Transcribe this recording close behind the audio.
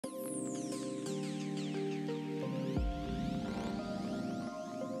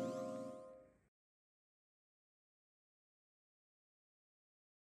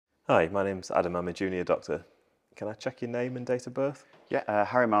Hi, my name's Adam. I'm a junior doctor. Can I check your name and date of birth? Yeah,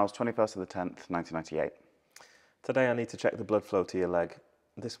 Harry Miles, 21st of the 10th, 1998. Today I need to check the blood flow to your leg.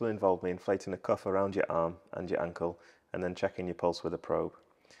 This will involve me inflating a cuff around your arm and your ankle and then checking your pulse with a probe.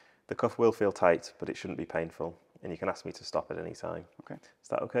 The cuff will feel tight, but it shouldn't be painful, and you can ask me to stop at any time. Okay. Is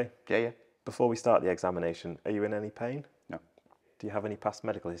that okay? Yeah. Before we start the examination, are you in any pain? No. Do you have any past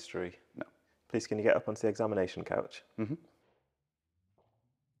medical history? No. Please, can you get up onto the examination couch? Mm-hmm.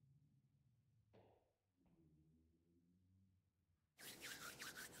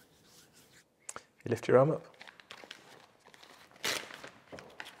 You lift your arm up.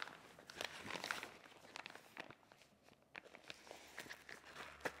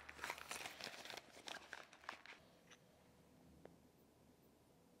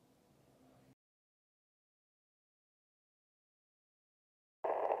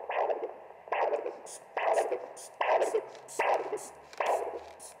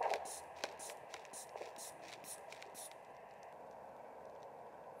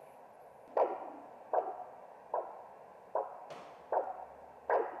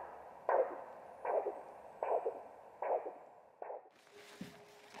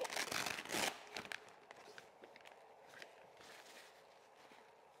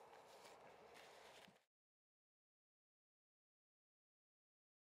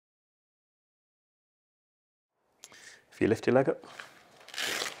 If you lift your leg up.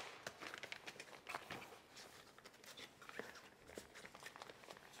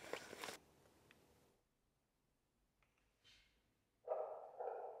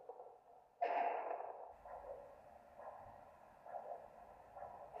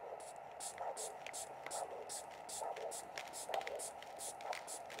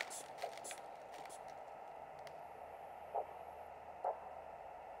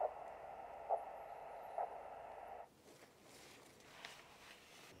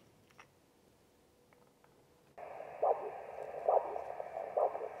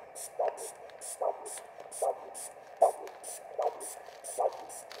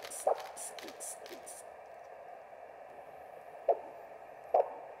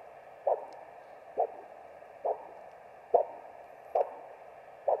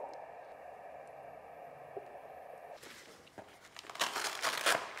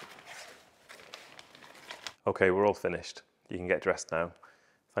 Okay, we're all finished. You can get dressed now.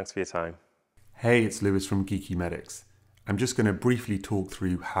 Thanks for your time. Hey, it's Lewis from Geeky Medics. I'm just going to briefly talk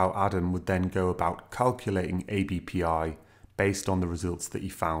through how Adam would then go about calculating ABPI based on the results that he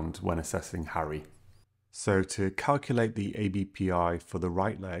found when assessing Harry. So to calculate the ABPI for the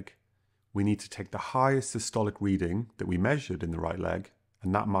right leg, we need to take the highest systolic reading that we measured in the right leg,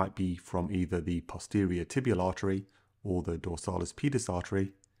 and that might be from either the posterior tibial artery or the dorsalis pedis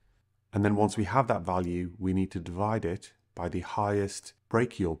artery. And then once we have that value, we need to divide it by the highest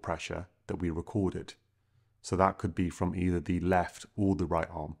brachial pressure that we recorded. So that could be from either the left or the right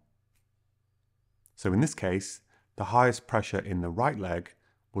arm. So in this case, the highest pressure in the right leg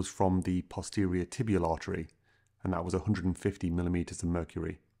was from the posterior tibial artery, and that was 150 millimeters of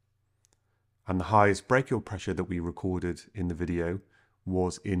mercury. And the highest brachial pressure that we recorded in the video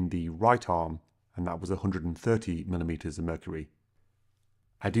was in the right arm, and that was 130 millimeters of mercury.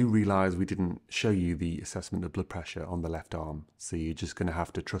 I do realise we didn't show you the assessment of blood pressure on the left arm, so you're just going to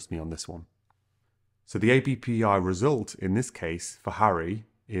have to trust me on this one. So the ABPI result in this case for Harry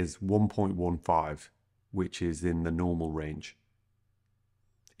is 1.15, which is in the normal range.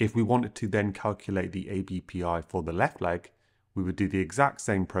 If we wanted to then calculate the ABPI for the left leg, we would do the exact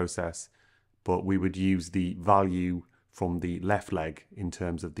same process, but we would use the value from the left leg in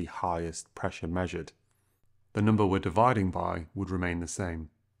terms of the highest pressure measured. The number we're dividing by would remain the same.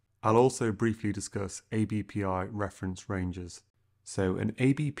 I'll also briefly discuss ABPI reference ranges. So an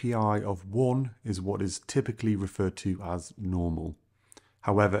ABPI of 1 is what is typically referred to as normal.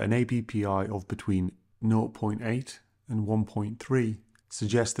 However, an ABPI of between 0.8 and 1.3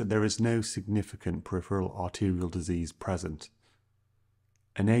 suggests that there is no significant peripheral arterial disease present.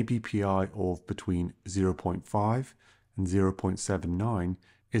 An ABPI of between 0.5 and 0.79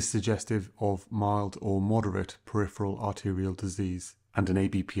 is suggestive of mild or moderate peripheral arterial disease, and an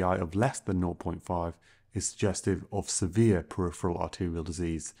ABPI of less than 0.5 is suggestive of severe peripheral arterial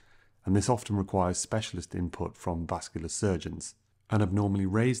disease, and this often requires specialist input from vascular surgeons. An abnormally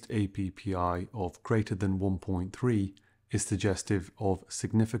raised ABPI of greater than 1.3 is suggestive of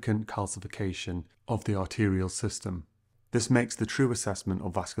significant calcification of the arterial system. This makes the true assessment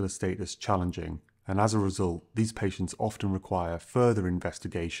of vascular status challenging, and as a result, these patients often require further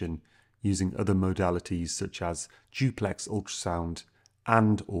investigation using other modalities such as duplex ultrasound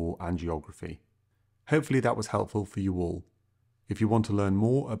and/or angiography. Hopefully that was helpful for you all. If you want to learn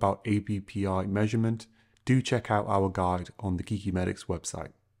more about ABPI measurement, do check out our guide on the Geeky Medics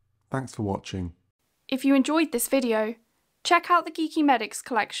website. Thanks for watching. If you enjoyed this video, check out the Geeky Medics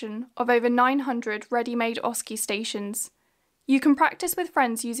collection of over 900 ready-made OSCE stations. You can practice with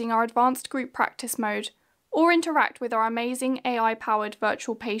friends using our advanced group practice mode, or interact with our amazing AI-powered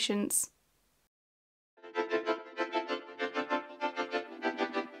virtual patients.